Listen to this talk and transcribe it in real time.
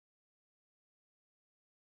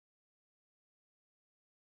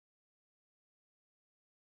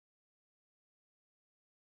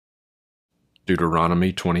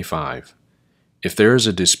Deuteronomy 25. If there is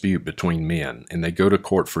a dispute between men, and they go to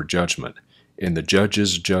court for judgment, and the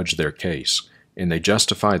judges judge their case, and they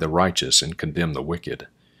justify the righteous and condemn the wicked,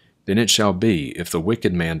 then it shall be, if the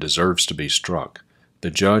wicked man deserves to be struck, the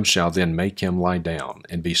judge shall then make him lie down,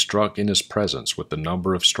 and be struck in his presence with the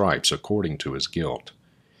number of stripes according to his guilt.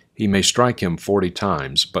 He may strike him 40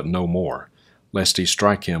 times, but no more, lest he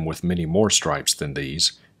strike him with many more stripes than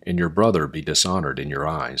these, and your brother be dishonored in your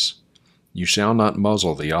eyes. You shall not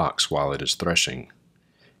muzzle the ox while it is threshing.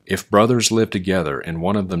 If brothers live together, and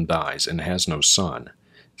one of them dies and has no son,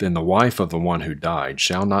 then the wife of the one who died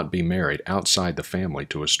shall not be married outside the family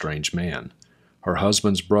to a strange man. Her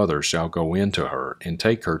husband's brother shall go in to her, and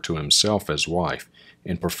take her to himself as wife,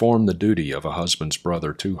 and perform the duty of a husband's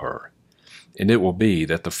brother to her. And it will be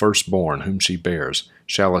that the firstborn whom she bears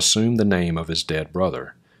shall assume the name of his dead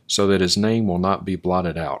brother, so that his name will not be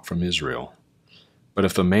blotted out from Israel. But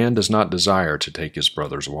if a man does not desire to take his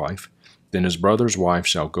brother's wife, then his brother's wife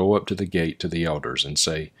shall go up to the gate to the elders and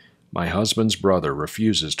say, My husband's brother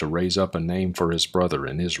refuses to raise up a name for his brother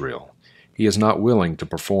in Israel. He is not willing to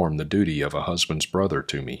perform the duty of a husband's brother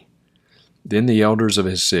to me. Then the elders of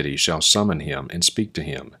his city shall summon him and speak to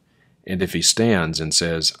him. And if he stands and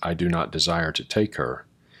says, I do not desire to take her,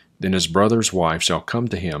 then his brother's wife shall come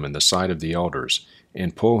to him in the sight of the elders,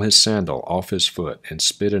 and pull his sandal off his foot, and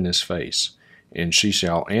spit in his face. And she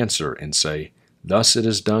shall answer and say, Thus it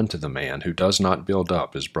is done to the man who does not build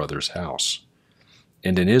up his brother's house.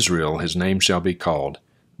 And in Israel his name shall be called,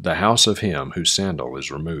 the house of him whose sandal is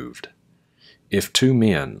removed. If two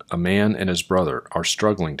men, a man and his brother, are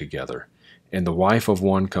struggling together, and the wife of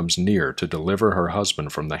one comes near to deliver her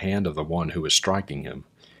husband from the hand of the one who is striking him,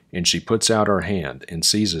 and she puts out her hand and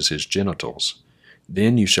seizes his genitals,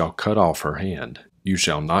 then you shall cut off her hand. You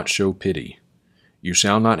shall not show pity. You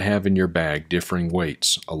shall not have in your bag differing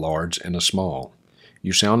weights, a large and a small.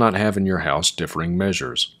 You shall not have in your house differing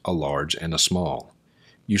measures, a large and a small.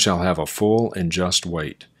 You shall have a full and just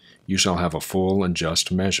weight. You shall have a full and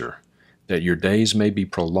just measure, that your days may be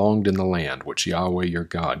prolonged in the land which Yahweh your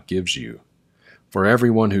God gives you. For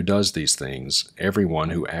everyone who does these things,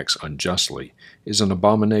 everyone who acts unjustly, is an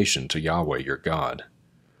abomination to Yahweh your God.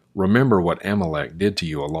 Remember what Amalek did to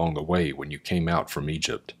you along the way when you came out from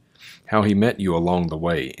Egypt, how he met you along the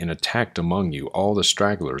way and attacked among you all the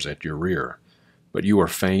stragglers at your rear. But you were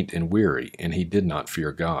faint and weary, and he did not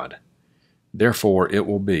fear God. Therefore it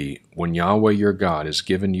will be, when Yahweh your God has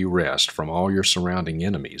given you rest from all your surrounding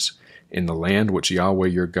enemies, in the land which Yahweh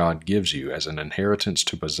your God gives you as an inheritance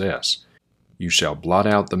to possess, you shall blot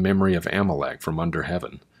out the memory of Amalek from under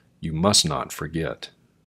heaven. You must not forget.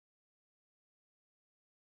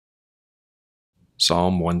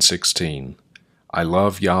 Psalm 116. I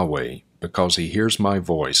love Yahweh, because he hears my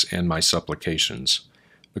voice and my supplications.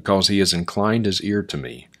 Because he has inclined his ear to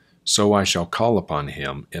me, so I shall call upon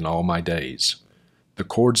him in all my days. The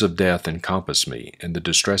cords of death encompassed me, and the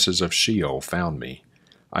distresses of Sheol found me.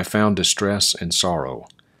 I found distress and sorrow.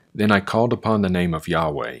 Then I called upon the name of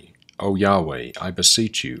Yahweh. O Yahweh, I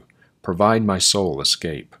beseech you, provide my soul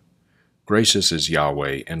escape. Gracious is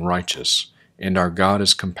Yahweh and righteous, and our God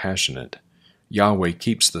is compassionate. Yahweh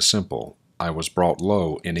keeps the simple. I was brought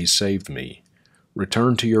low, and he saved me.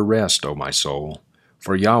 Return to your rest, O my soul,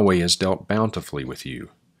 for Yahweh has dealt bountifully with you.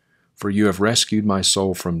 For you have rescued my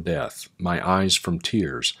soul from death, my eyes from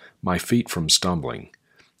tears, my feet from stumbling.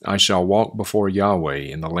 I shall walk before Yahweh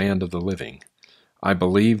in the land of the living. I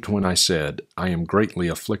believed when I said, I am greatly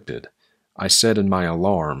afflicted. I said in my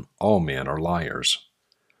alarm, all men are liars.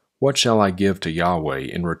 What shall I give to Yahweh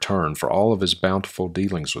in return for all of his bountiful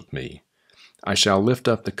dealings with me? I shall lift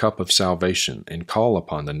up the cup of salvation and call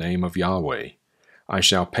upon the name of Yahweh. I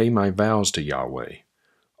shall pay my vows to Yahweh.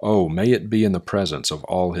 Oh, may it be in the presence of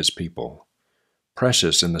all his people.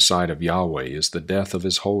 Precious in the sight of Yahweh is the death of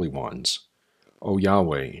his holy ones. O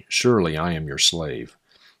Yahweh, surely I am your slave.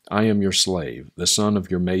 I am your slave, the son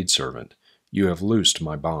of your maidservant. You have loosed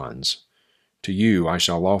my bonds. To you I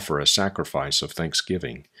shall offer a sacrifice of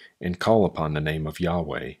thanksgiving, and call upon the name of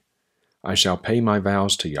Yahweh. I shall pay my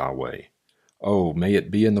vows to Yahweh. Oh, may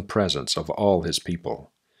it be in the presence of all his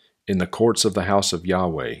people. In the courts of the house of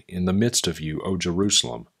Yahweh, in the midst of you, O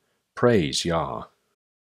Jerusalem, praise Yah.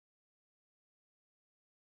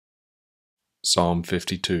 Psalm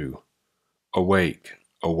 52. Awake,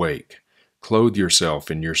 awake. Clothe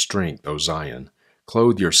yourself in your strength, O Zion.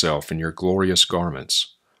 Clothe yourself in your glorious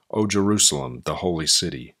garments, O Jerusalem, the holy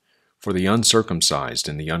city. For the uncircumcised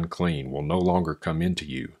and the unclean will no longer come into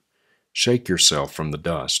you. Shake yourself from the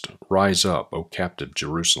dust. Rise up, O captive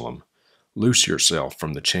Jerusalem. Loose yourself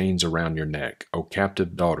from the chains around your neck, O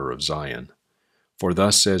captive daughter of Zion. For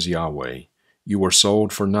thus says Yahweh, You were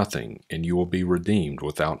sold for nothing, and you will be redeemed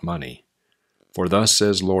without money. For thus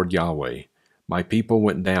says Lord Yahweh, My people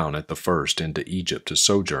went down at the first into Egypt to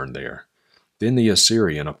sojourn there. Then the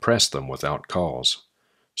Assyrian oppressed them without cause.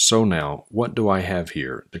 So now, what do I have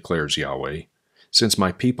here, declares Yahweh, since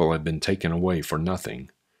my people have been taken away for nothing?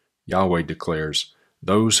 Yahweh declares,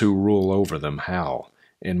 Those who rule over them howl,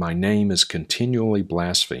 and my name is continually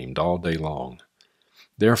blasphemed all day long.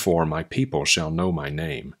 Therefore my people shall know my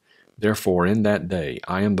name. Therefore in that day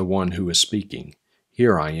I am the one who is speaking.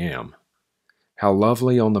 Here I am. How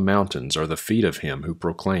lovely on the mountains are the feet of him who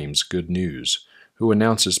proclaims good news, who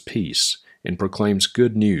announces peace, and proclaims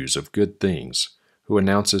good news of good things, who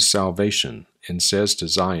announces salvation, and says to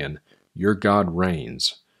Zion, Your God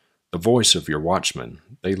reigns. The voice of your watchmen,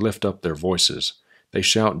 they lift up their voices, they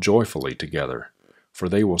shout joyfully together, for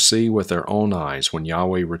they will see with their own eyes when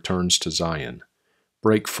Yahweh returns to Zion.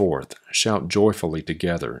 Break forth, shout joyfully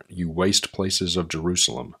together, you waste places of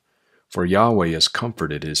Jerusalem. For Yahweh has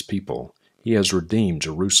comforted his people, he has redeemed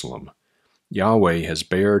Jerusalem. Yahweh has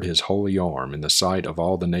bared his holy arm in the sight of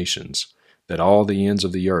all the nations, that all the ends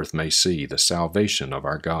of the earth may see the salvation of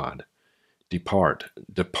our God. Depart,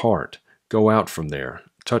 depart, go out from there,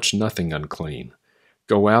 touch nothing unclean.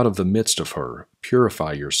 Go out of the midst of her,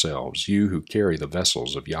 purify yourselves, you who carry the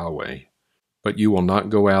vessels of Yahweh. But you will not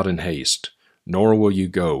go out in haste, nor will you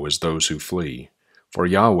go as those who flee. For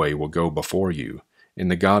Yahweh will go before you,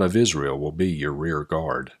 and the God of Israel will be your rear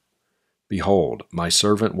guard. Behold, my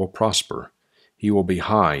servant will prosper. He will be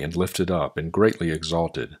high and lifted up and greatly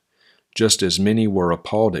exalted. Just as many were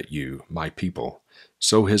appalled at you, my people,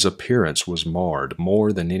 so his appearance was marred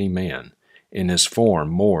more than any man, and his form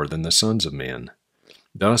more than the sons of men.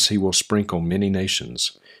 Thus he will sprinkle many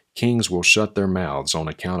nations. Kings will shut their mouths on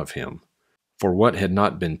account of him. For what had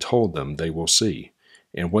not been told them they will see,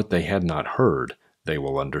 and what they had not heard they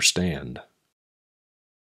will understand.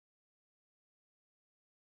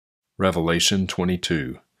 Revelation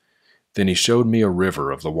 22. Then he showed me a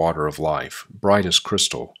river of the water of life, bright as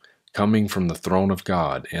crystal, coming from the throne of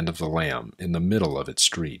God and of the Lamb in the middle of its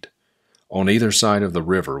street. On either side of the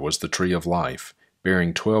river was the tree of life,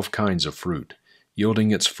 bearing 12 kinds of fruit,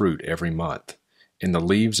 yielding its fruit every month. And the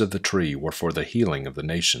leaves of the tree were for the healing of the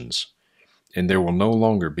nations. And there will no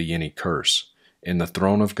longer be any curse, and the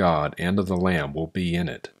throne of God and of the Lamb will be in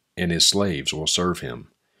it, and his slaves will serve him.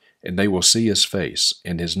 And they will see his face,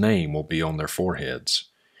 and his name will be on their foreheads.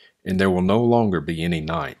 And there will no longer be any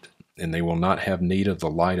night, and they will not have need of the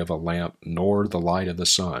light of a lamp nor the light of the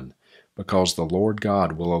sun, because the Lord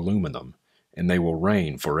God will illumine them, and they will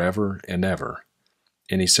reign forever and ever.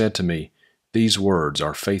 And he said to me, These words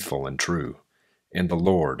are faithful and true. And the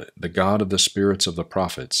Lord, the God of the spirits of the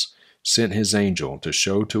prophets, sent his angel to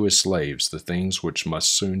show to his slaves the things which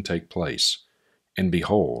must soon take place. And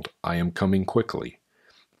behold, I am coming quickly.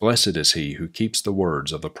 Blessed is he who keeps the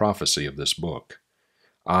words of the prophecy of this book.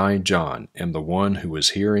 I, John, am the one who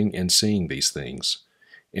is hearing and seeing these things.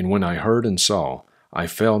 And when I heard and saw, I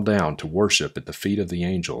fell down to worship at the feet of the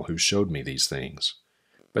angel who showed me these things.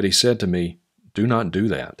 But he said to me, Do not do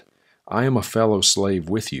that. I am a fellow slave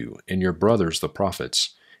with you and your brothers the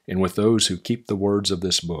prophets, and with those who keep the words of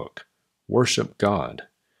this book. Worship God.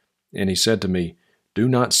 And he said to me, Do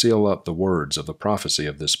not seal up the words of the prophecy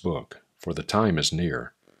of this book, for the time is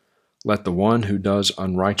near. Let the one who does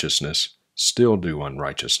unrighteousness still do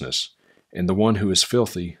unrighteousness, and the one who is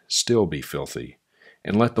filthy still be filthy.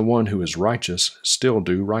 And let the one who is righteous still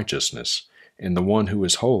do righteousness, and the one who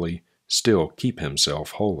is holy still keep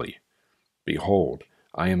himself holy. Behold,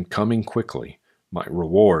 I am coming quickly. My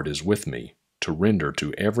reward is with me, to render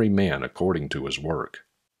to every man according to his work.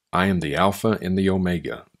 I am the Alpha and the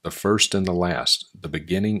Omega, the first and the last, the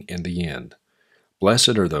beginning and the end.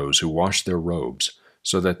 Blessed are those who wash their robes,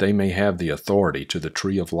 so that they may have the authority to the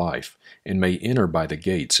tree of life, and may enter by the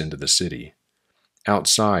gates into the city.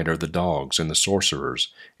 Outside are the dogs and the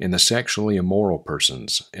sorcerers, and the sexually immoral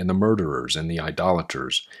persons, and the murderers and the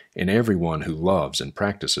idolaters, and everyone who loves and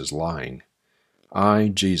practices lying. I,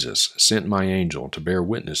 Jesus, sent my angel to bear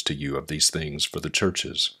witness to you of these things for the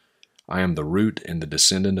churches. I am the root and the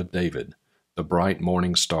descendant of David, the bright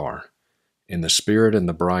morning star. And the Spirit and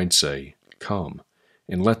the bride say, Come.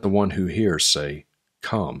 And let the one who hears say,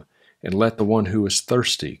 Come. And let the one who is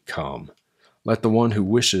thirsty come. Let the one who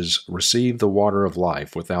wishes receive the water of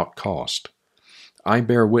life without cost. I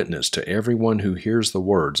bear witness to everyone who hears the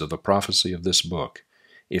words of the prophecy of this book.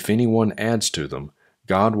 If anyone adds to them,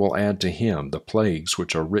 God will add to him the plagues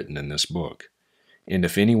which are written in this book. And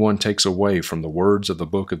if anyone takes away from the words of the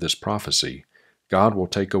book of this prophecy, God will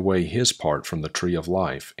take away his part from the tree of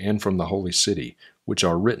life and from the holy city, which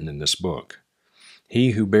are written in this book.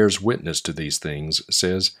 He who bears witness to these things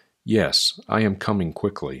says, Yes, I am coming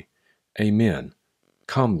quickly. Amen.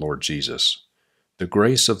 Come, Lord Jesus. The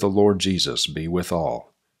grace of the Lord Jesus be with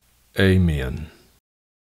all. Amen.